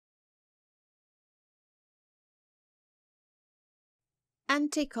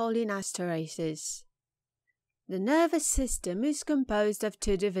Anticholinesterases. The nervous system is composed of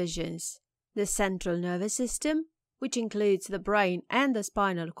two divisions: the central nervous system, which includes the brain and the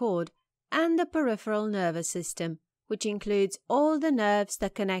spinal cord, and the peripheral nervous system, which includes all the nerves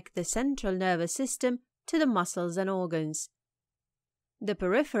that connect the central nervous system to the muscles and organs. The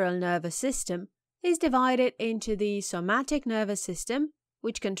peripheral nervous system is divided into the somatic nervous system,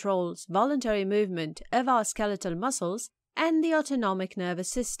 which controls voluntary movement of our skeletal muscles, and the autonomic nervous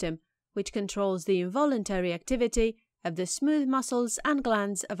system, which controls the involuntary activity of the smooth muscles and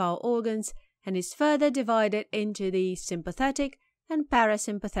glands of our organs, and is further divided into the sympathetic and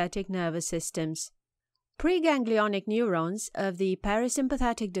parasympathetic nervous systems. Preganglionic neurons of the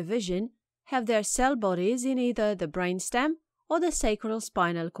parasympathetic division have their cell bodies in either the brainstem or the sacral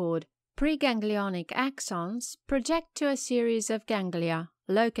spinal cord. Preganglionic axons project to a series of ganglia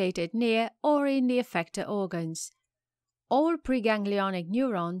located near or in the effector organs. All preganglionic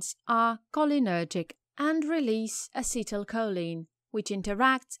neurons are cholinergic and release acetylcholine, which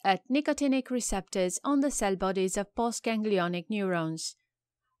interacts at nicotinic receptors on the cell bodies of postganglionic neurons.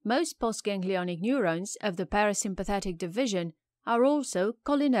 Most postganglionic neurons of the parasympathetic division are also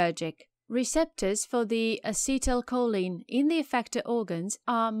cholinergic. Receptors for the acetylcholine in the effector organs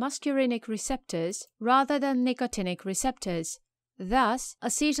are muscarinic receptors rather than nicotinic receptors. Thus,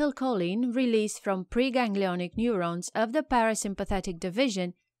 acetylcholine released from preganglionic neurons of the parasympathetic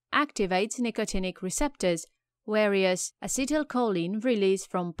division activates nicotinic receptors, whereas acetylcholine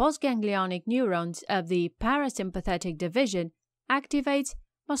released from postganglionic neurons of the parasympathetic division activates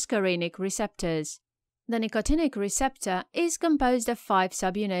muscarinic receptors. The nicotinic receptor is composed of 5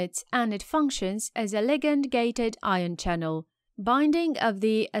 subunits and it functions as a ligand-gated ion channel. Binding of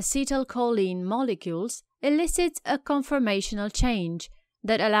the acetylcholine molecules elicits a conformational change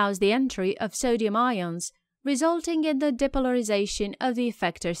that allows the entry of sodium ions, resulting in the depolarization of the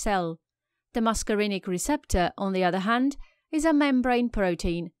effector cell. The muscarinic receptor, on the other hand, is a membrane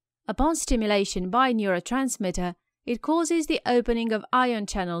protein. Upon stimulation by neurotransmitter, it causes the opening of ion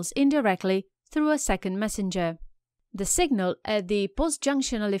channels indirectly through a second messenger. The signal at the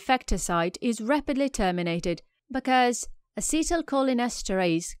postjunctional effector site is rapidly terminated because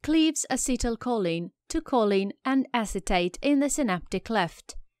acetylcholinesterase cleaves acetylcholine to choline and acetate in the synaptic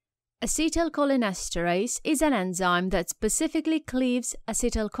cleft. Acetylcholinesterase is an enzyme that specifically cleaves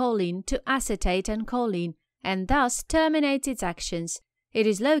acetylcholine to acetate and choline and thus terminates its actions. It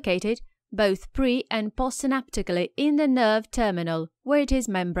is located both pre- and postsynaptically in the nerve terminal, where it is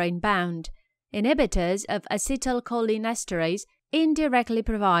membrane-bound. Inhibitors of acetylcholinesterase indirectly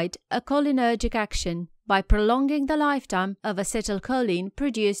provide a cholinergic action by prolonging the lifetime of acetylcholine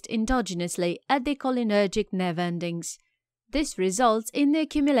produced endogenously at the cholinergic nerve endings. This results in the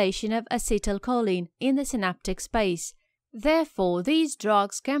accumulation of acetylcholine in the synaptic space. Therefore, these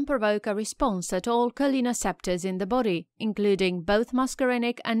drugs can provoke a response at all cholineceptors in the body, including both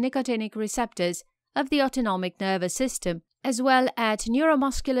muscarinic and nicotinic receptors of the autonomic nervous system, as well at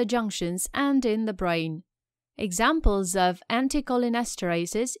neuromuscular junctions and in the brain. Examples of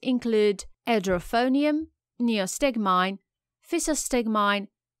anticholinesterases include EDROPHONIUM, NEOSTIGMINE, PHYSOSTIGMINE,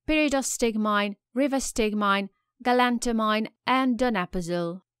 PERIPHERAL, rivastigmine, galantamine, and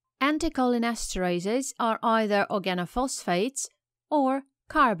donepezil. Anticholinesterases are either organophosphates or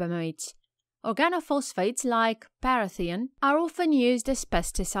carbamates. Organophosphates like parathion are often used as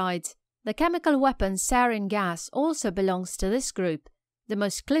pesticides. The chemical weapon sarin gas also belongs to this group. The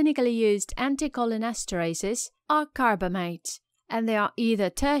most clinically used anticholinesterases are carbamates, and they are either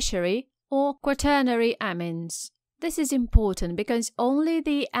tertiary or quaternary amines. This is important because only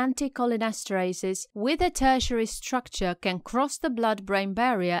the anticholinesterases with a tertiary structure can cross the blood-brain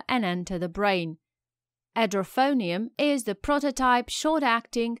barrier and enter the brain. EDROPHONIUM is the prototype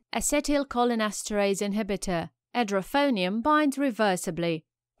short-acting acetylcholinesterase inhibitor. EDROPHONIUM binds reversibly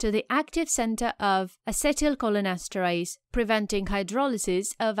to the active center of acetylcholinesterase, preventing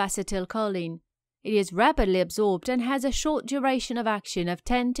hydrolysis of acetylcholine. It is rapidly absorbed and has a short duration of action of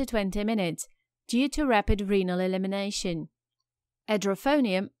 10 to 20 minutes due to rapid renal elimination.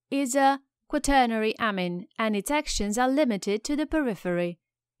 EDROPHONIUM is a quaternary amine and its actions are limited to the periphery.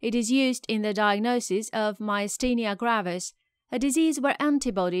 It is used in the diagnosis of myasthenia gravis, a disease where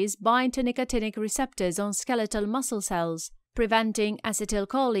antibodies bind to nicotinic receptors on skeletal muscle cells, preventing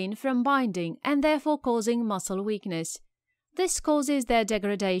acetylcholine from binding and therefore causing muscle weakness. This causes their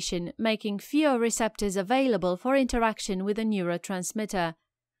degradation, making fewer receptors available for interaction with a neurotransmitter.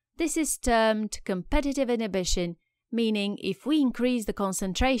 This is termed competitive inhibition, meaning if we increase the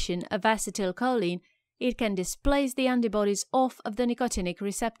concentration of acetylcholine, it can displace the antibodies off of the nicotinic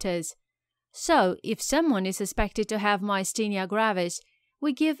receptors. So, if someone is suspected to have myasthenia gravis,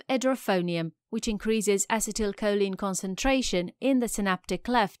 we give EDROPHONIUM, which increases acetylcholine concentration in the synaptic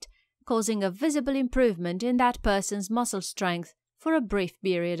cleft, causing a visible improvement in that person's muscle strength for a brief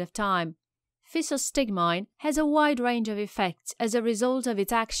period of time. PHYSOSTIGMINE has a wide range of effects as a result of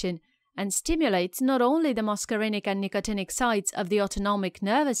its action and stimulates not only the muscarinic and nicotinic sites of the autonomic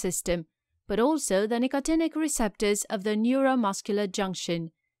nervous system, but also the nicotinic receptors of the neuromuscular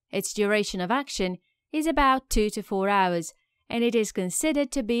junction. Its duration of action is about 2 to 4 hours, and it is considered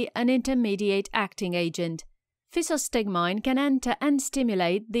to be an intermediate acting agent. PHYSOSTIGMINE can enter and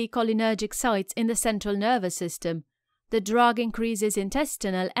stimulate the cholinergic sites in the central nervous system. The drug increases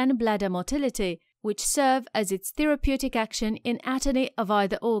intestinal and bladder motility, which serve as its therapeutic action in atony of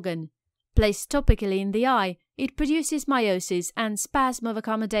either organ. Placed topically in the eye, it produces miosis and spasm of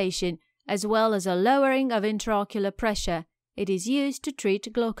accommodation, as well as a lowering of intraocular pressure. It is used to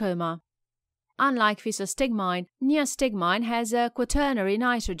treat glaucoma. Unlike PHYSOSTIGMINE, NEOSTIGMINE has a quaternary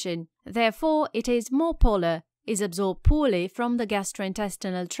nitrogen. Therefore, it is more polar, is absorbed poorly from the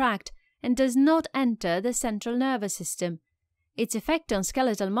gastrointestinal tract, and does not enter the central nervous system. Its effect on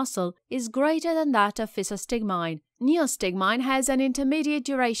skeletal muscle is greater than that of PHYSOSTIGMINE. NEOSTIGMINE has an intermediate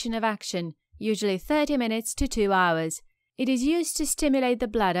duration of action, usually 30 minutes to 2 hours. It is used to stimulate the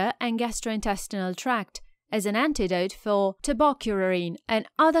bladder and gastrointestinal tract as an antidote for tobokurarine and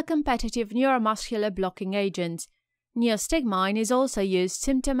other competitive neuromuscular blocking agents. NEOSTIGMINE is also used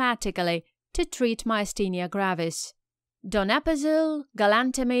symptomatically to treat myasthenia gravis. Donepezil,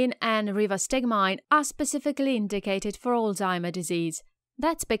 galantamine, and rivastigmine are specifically indicated for Alzheimer's disease.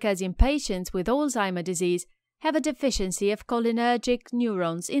 That's because in patients with Alzheimer's disease have a deficiency of cholinergic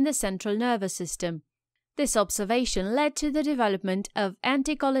neurons in the central nervous system. This observation led to the development of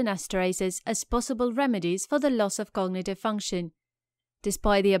anticholinesterases as possible remedies for the loss of cognitive function.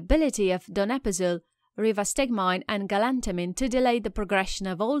 Despite the ability of donepezil, rivastigmine, and galantamine to delay the progression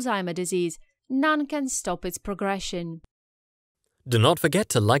of Alzheimer's disease, none can stop its progression. Do not forget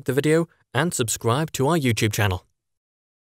to like the video and subscribe to our YouTube channel.